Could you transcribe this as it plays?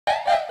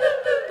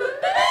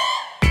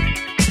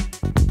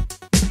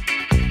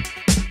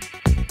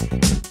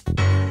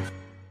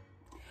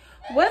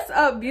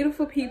up,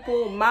 beautiful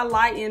people? My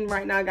lighting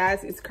right now,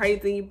 guys, is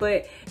crazy,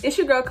 but it's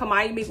your girl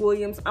Kamaya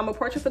McWilliams. I'm a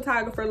portrait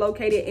photographer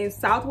located in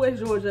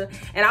Southwest Georgia,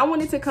 and I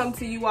wanted to come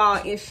to you all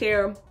and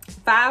share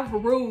 5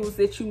 rules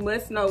that you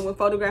must know when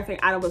photographing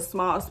out of a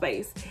small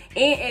space.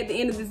 And at the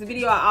end of this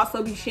video, I'll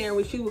also be sharing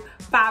with you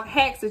 5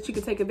 hacks that you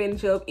can take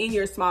advantage of in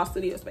your small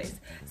studio space.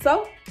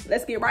 So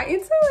let's get right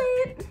into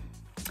it.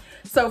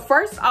 So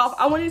first off,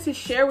 I wanted to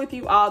share with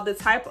you all the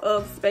type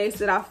of space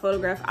that I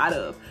photograph out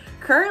of.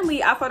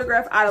 Currently, I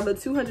photograph out of a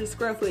 200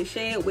 square foot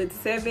shed with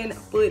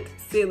 7-foot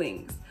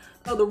ceilings.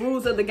 So the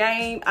rules of the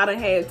game, I done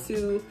had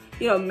to,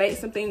 make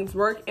some things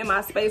work in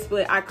my space,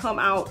 but I come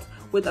out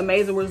with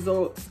amazing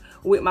results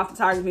with my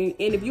photography.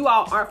 And if you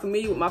all aren't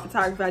familiar with my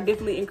photography, I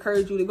definitely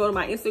encourage you to go to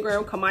my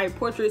Instagram, Kamaya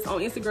Portraits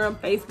on Instagram,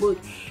 Facebook,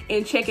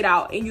 and check it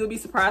out. And you'll be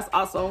surprised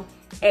also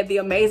at the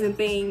amazing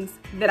things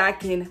that I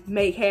can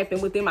make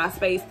happen within my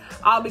space,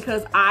 all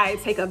because I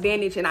take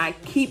advantage and I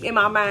keep in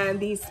my mind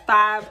these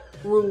 5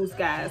 rules,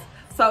 guys.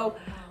 So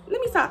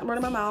let me stop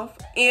running my mouth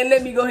and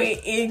let me go ahead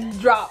and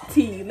drop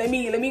tea. Let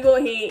me go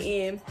ahead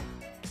and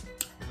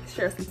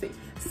share some tea.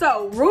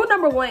 So rule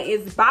number 1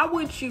 is buy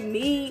what you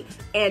need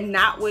and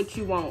not what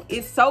you want.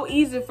 It's so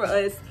easy for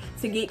us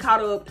to get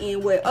caught up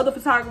in what other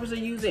photographers are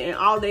using and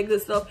all that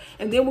good stuff.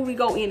 And then when we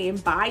go in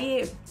and buy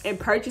it and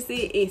purchase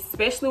it,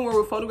 especially when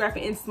we're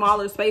photographing in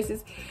smaller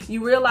spaces,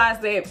 you realize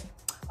that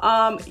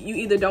you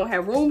either don't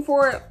have room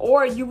for it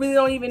or you really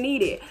don't even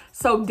need it.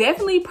 So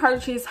definitely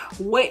purchase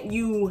what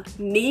you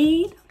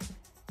need.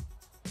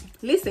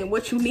 Listen,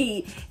 what you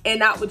need and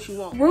not what you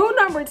want. Rule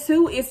number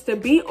 2 is to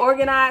be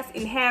organized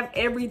and have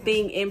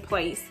everything in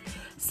place.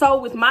 So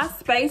with my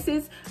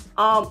spaces,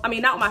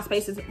 not my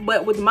spaces,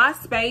 but with my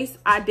space,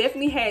 I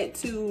definitely had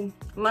to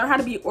learn how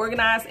to be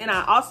organized, and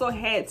I also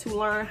had to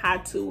learn how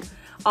to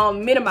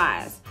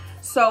minimize.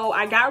 So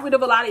I got rid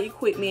of a lot of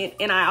equipment,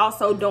 and I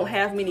also don't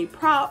have many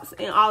props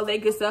and all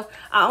that good stuff.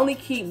 I only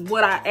keep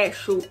what I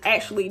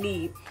actually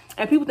need.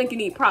 And people think you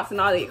need props and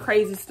all that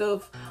crazy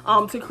stuff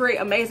to create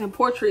amazing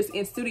portraits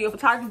in studio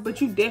photography, but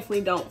you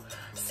definitely don't.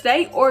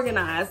 Stay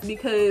organized,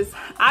 because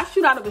I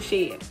shoot out of a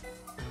shed,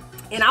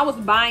 and I was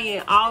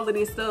buying all of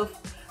this stuff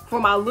for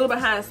my little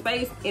behind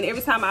space, and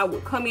every time I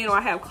would come in or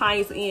I have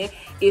clients in,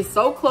 it's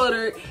so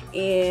cluttered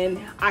and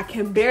I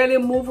can barely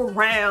move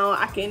around.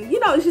 I can,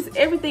 it's just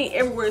everything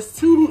everywhere. It's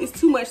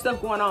too much stuff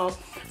going on.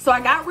 So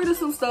I got rid of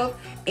some stuff,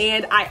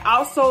 and I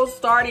also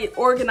started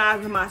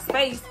organizing my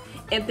space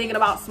and thinking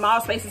about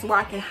small spaces where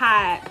I can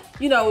hide,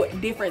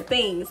 different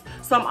things.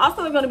 So I'm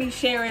also going to be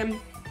sharing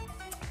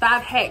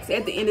 5 hacks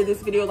at the end of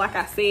this video, like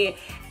I said,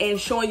 and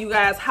showing you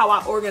guys how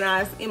I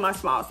organize in my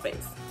small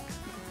space.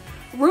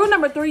 Rule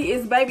number 3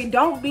 is, baby,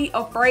 don't be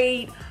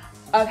afraid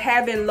of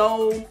having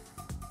low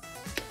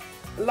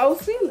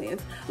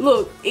ceilings.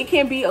 Look, it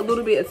can be a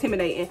little bit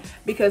intimidating,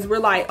 because we're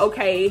like,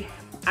 okay,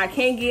 I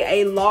can't get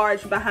a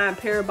large behind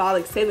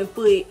parabolic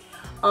 7-foot,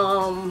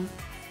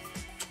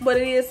 but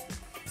it is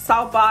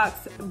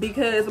softbox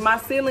because my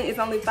ceiling is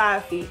only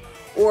 5 feet,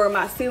 or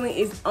my ceiling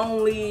is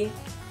only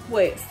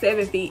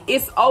 7 feet.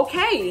 It's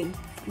okay.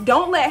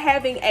 Don't let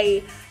having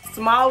a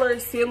smaller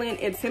ceiling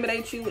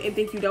intimidate you and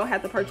think you don't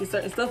have to purchase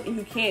certain stuff and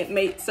you can't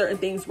make certain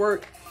things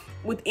work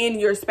within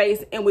your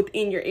space and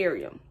within your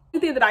area. The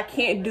thing that I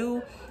can't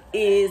do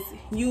is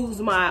use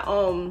my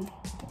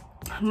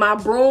my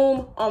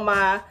broom on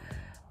my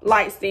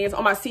light stands,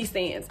 on my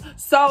C-stands.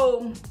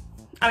 So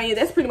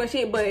that's pretty much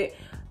it. But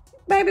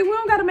baby, we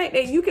don't gotta make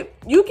that. You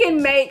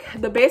can make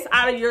the best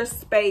out of your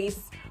space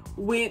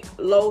with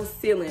low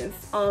ceilings.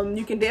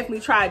 You can definitely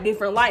try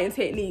different lighting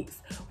techniques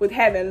with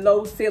having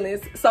low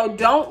ceilings. So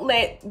don't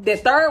let, the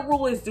 3rd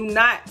rule is, do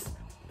not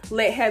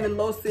let having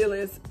low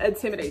ceilings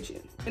intimidate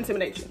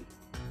you.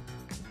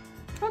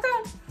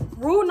 Okay.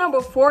 Rule number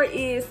 4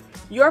 is,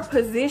 your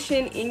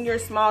position in your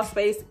small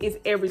space is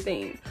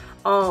everything.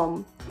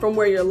 From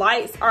where your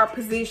lights are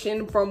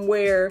positioned, from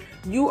where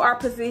you are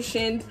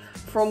positioned,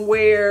 from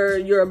where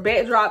your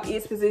backdrop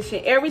is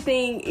positioned.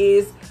 Everything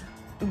is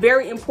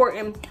very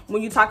important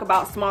when you talk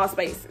about small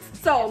spaces.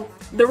 So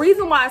the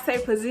reason why I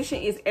say position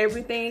is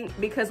everything,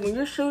 because when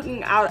you're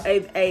shooting out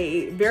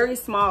a very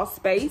small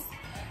space,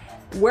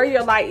 where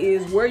your light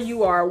is, where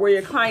you are, where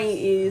your client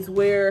is,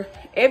 where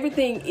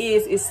everything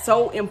is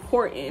so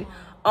important.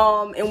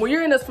 And when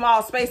you're in a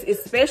small space,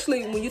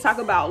 especially when you talk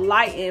about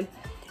lighting,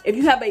 if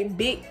you have a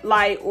big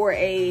light or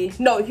if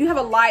you have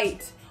a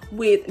light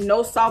with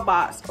no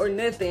softbox or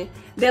nothing,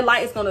 that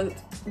light is gonna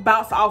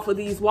bounce off of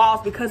these walls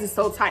because it's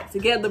so tight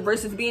together,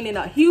 versus being in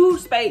a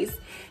huge space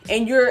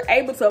and you're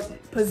able to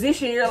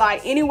position your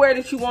light anywhere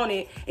that you want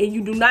it, and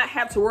you do not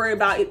have to worry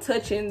about it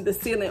touching the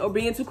ceiling or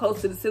being too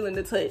close to the ceiling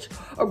to touch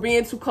or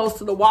being too close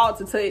to the wall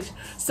to touch.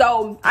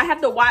 So I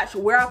have to watch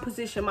where I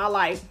position my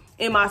light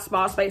in my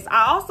small space.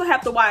 I also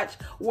have to watch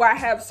where I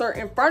have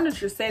certain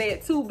furniture set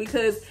at too,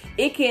 because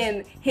it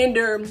can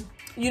hinder,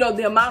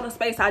 the amount of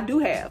space I do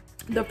have.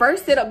 The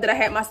first setup that I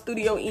had my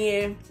studio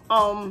in,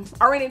 I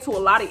ran into a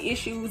lot of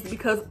issues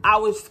because I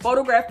was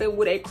photographing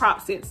with a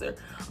crop sensor.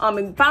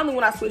 And finally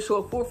when I switched to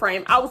a full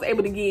frame, I was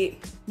able to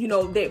get,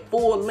 that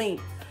full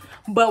length.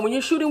 But when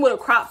you're shooting with a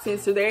crop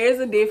sensor, there is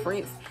a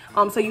difference.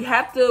 So you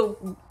have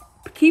to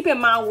keep in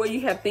mind where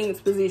you have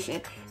things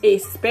positioned,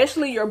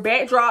 especially your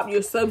backdrop,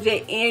 your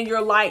subject, and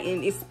your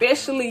lighting,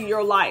 especially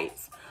your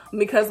lights.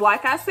 Because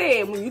like I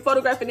said, when you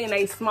photograph it in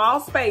a small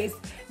space,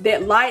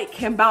 that light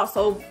can bounce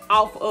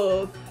off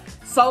of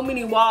so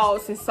many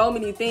walls and so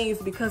many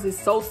things because it's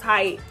so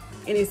tight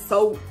and it's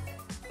so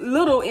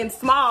little and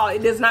small.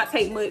 It does not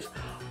take much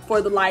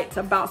for the light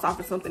to bounce off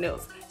of something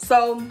else.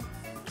 So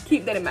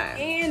keep that in mind.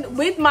 And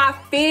with my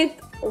 5th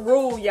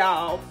rule,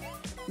 y'all,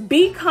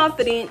 be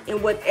confident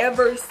in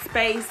whatever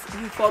space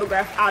you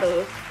photograph out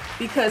of,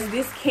 because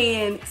this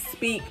can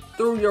speak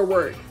through your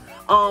work.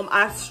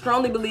 I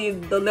strongly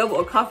believe the level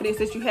of confidence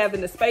that you have in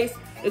the space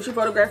that you're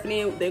photographing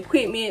in, the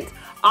equipment,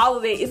 all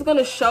of it, is going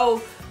to show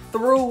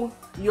through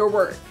your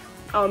work.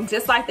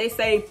 Just like they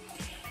say,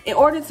 in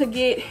order to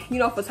get, you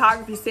know,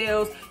 photography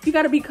sales, you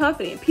got to be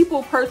confident.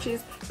 People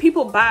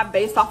buy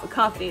based off of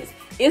confidence.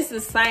 It's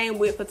the same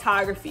with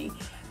photography.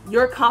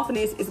 Your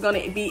confidence is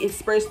going to be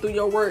expressed through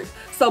your work.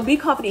 So be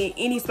confident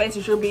in any space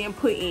that you're being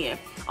put in.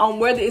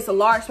 Whether it's a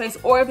large space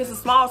or if it's a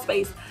small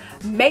space,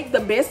 make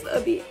the best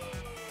of it.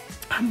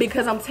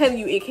 Because I'm telling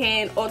you, it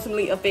can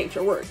ultimately affect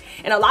your work.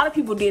 And a lot of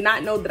people did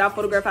not know that I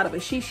photograph out of a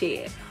she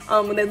shed.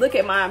 When they look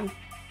at my,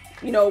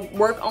 you know,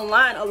 work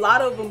online, a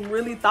lot of them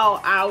really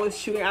thought I was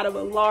shooting out of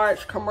a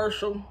large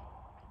commercial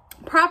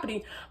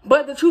property.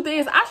 But the truth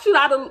is, I shoot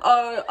out of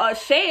a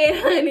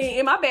shed, honey,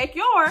 in my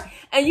backyard,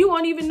 and you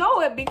won't even know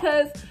it,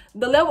 because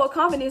the level of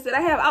confidence that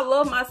I have. I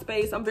love my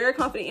space. I'm very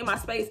confident in my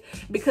space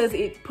because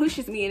it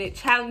pushes me and it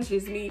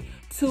challenges me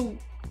to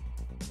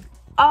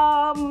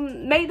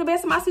make the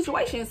best of my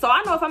situation. So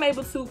I know if I'm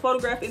able to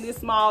photograph in this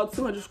small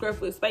 200 square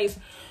foot space,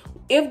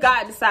 if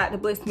God decides to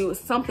bless me with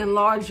something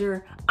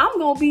larger, I'm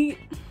gonna be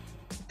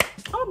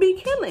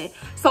killing.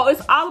 So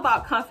it's all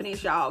about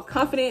confidence, y'all.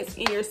 Confidence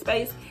in your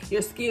space,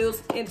 your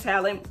skills and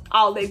talent,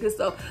 all that good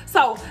stuff.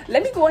 So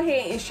let me go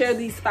ahead and share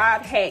these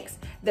 5 hacks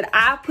that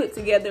I put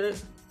together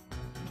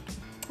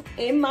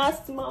in my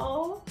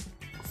small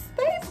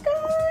space,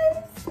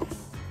 guys.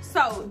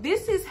 So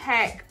this is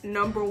hack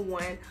number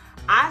 1.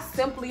 I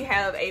simply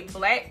have a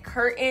black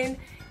curtain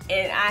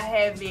and I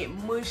have it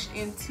mushed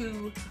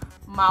into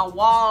my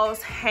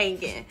walls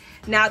hanging.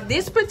 Now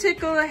this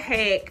particular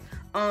hack,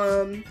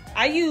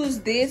 I use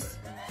this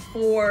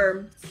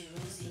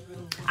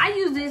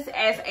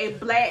as a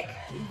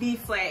black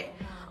V-flat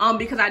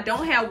because I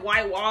don't have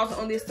white walls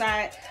on this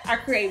side. I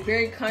create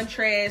very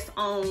contrast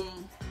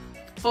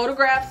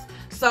photographs.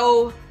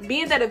 So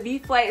being that a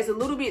V-flat is a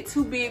little bit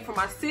too big for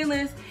my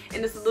ceilings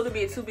and it's a little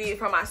bit too big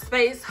for my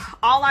space,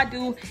 all I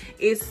do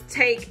is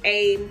take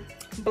a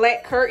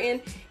black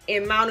curtain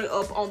and mount it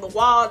up on the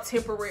wall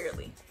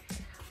temporarily.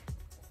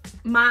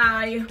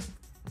 My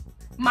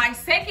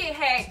second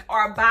hack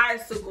are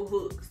bicycle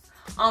hooks.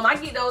 I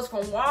get those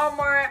from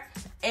Walmart,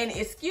 and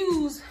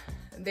excuse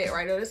that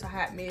right there, it's a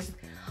hot mess.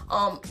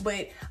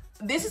 But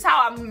this is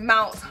how I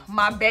mount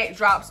my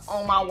backdrops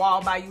on my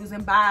wall, by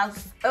using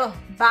bicycle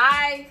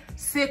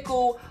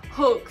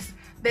hooks.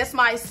 That's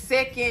my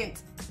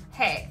second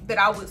hack that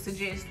I would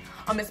suggest,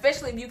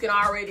 especially if you can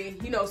already,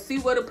 you know, see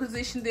where to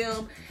position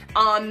them.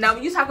 Now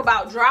when you talk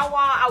about drywall,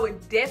 I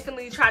would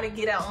definitely try to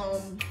get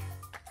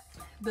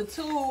the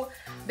tool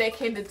that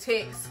can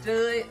detect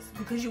studs,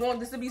 because you want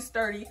this to be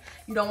sturdy.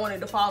 You don't want it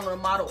to fall on a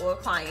model or a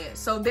client.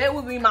 So that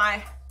would be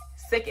my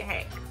second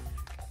hack.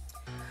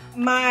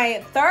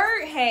 My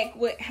third hack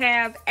would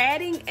have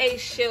adding a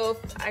shelf.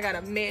 I got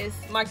a mess.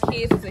 My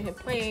kids is in here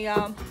playing,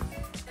 y'all.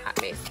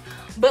 Hot mess.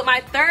 But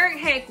my third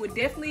hack would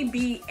definitely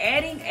be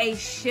adding a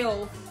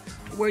shelf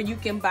where you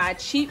can buy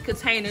cheap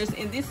containers.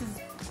 And this is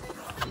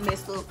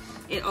messed up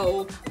and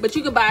old, but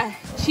you can buy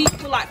cheap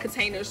pull-out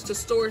containers to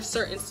store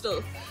certain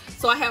stuff.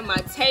 So I have my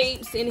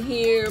tapes in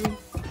here,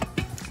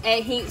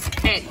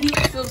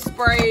 adhesive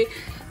spray,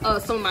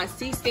 some of my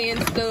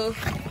C-stand stuff.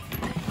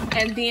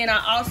 And then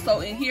I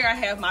also, in here, I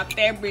have my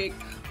fabric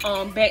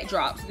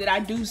backdrops that I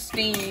do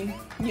steam,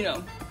 you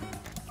know,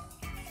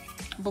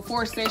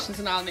 before sessions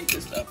and all that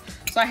good stuff.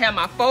 So I have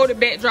my folded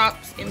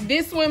backdrops in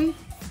this one,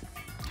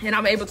 and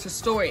I'm able to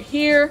store it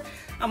here.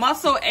 I'm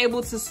also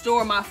able to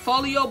store my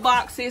folio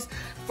boxes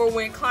for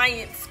when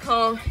clients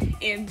come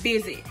and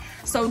visit.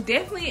 So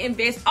definitely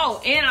invest.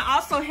 Oh, and I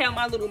also have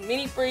my little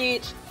mini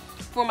fridge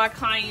for my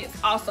clients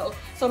also.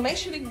 So make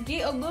sure to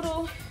get a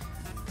little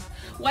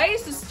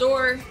ways to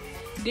store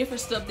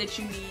different stuff that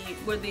you need,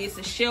 whether it's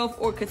a shelf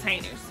or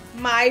containers.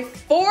 My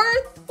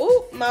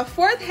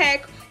fourth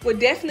hack would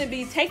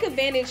definitely be take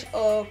advantage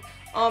of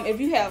if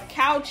you have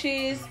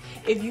couches,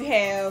 if you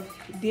have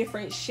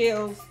different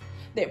shelves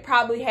that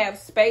probably have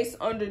space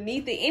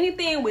underneath it,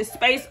 anything with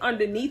space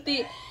underneath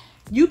it,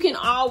 you can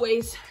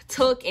always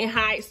tuck and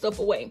hide stuff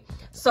away.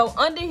 So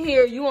under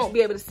here, you won't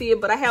be able to see it,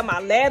 but I have my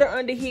ladder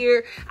under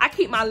here. I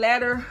keep my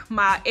ladder,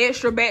 my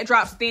extra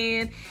backdrop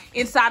stand,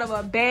 inside of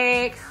a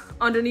bag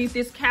underneath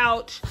this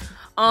couch.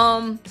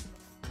 And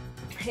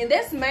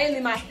that's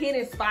mainly my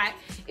hidden spot,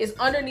 is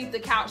underneath the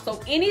couch.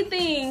 So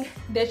anything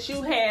that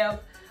you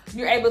have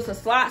you're able to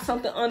slide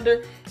something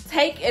under.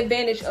 Take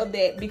advantage of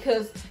that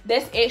because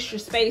that's extra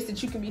space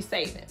that you can be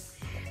saving.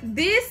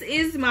 This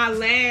is my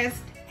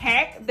last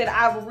hack that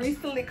I've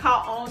recently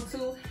caught on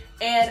to,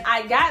 and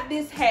I got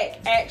this hack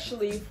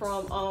actually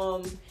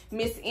from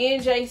Miss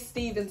NJ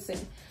Stevenson.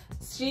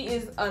 She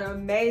is an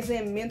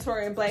amazing mentor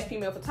and Black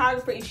female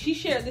photographer, and she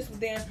shared this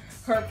within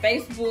her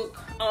Facebook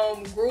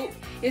group.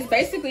 It's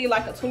basically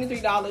like a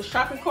 $23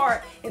 shopping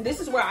cart, and this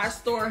is where I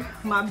store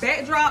my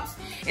backdrops,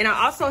 and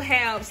I also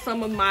have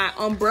some of my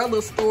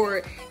umbrellas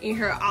stored in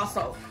here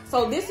also.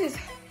 So this is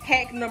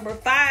hack number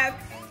 5,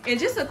 and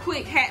just a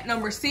quick hack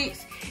number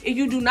 6. If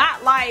you do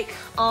not like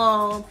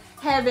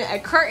having a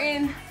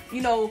curtain,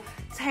 you know,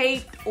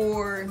 taped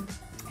or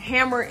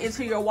hammer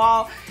into your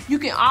wall, you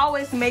can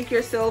always make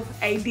yourself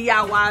a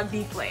DIY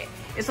V-flat.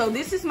 And so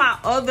this is my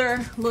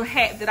other little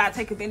hack that I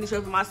take advantage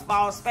of in my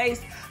small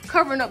space,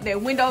 covering up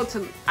that window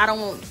to, I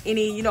don't want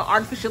any, you know,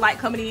 artificial light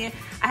coming in.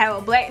 I have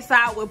a black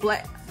side with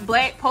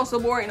black poster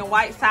board and a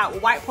white side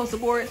with white poster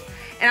boards,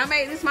 and I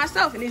made this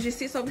myself, and it just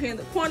sits over here in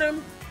the corner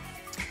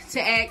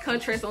to add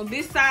contrast on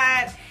this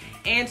side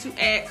and to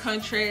add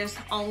contrast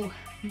on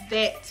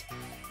that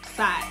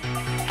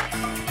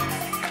side.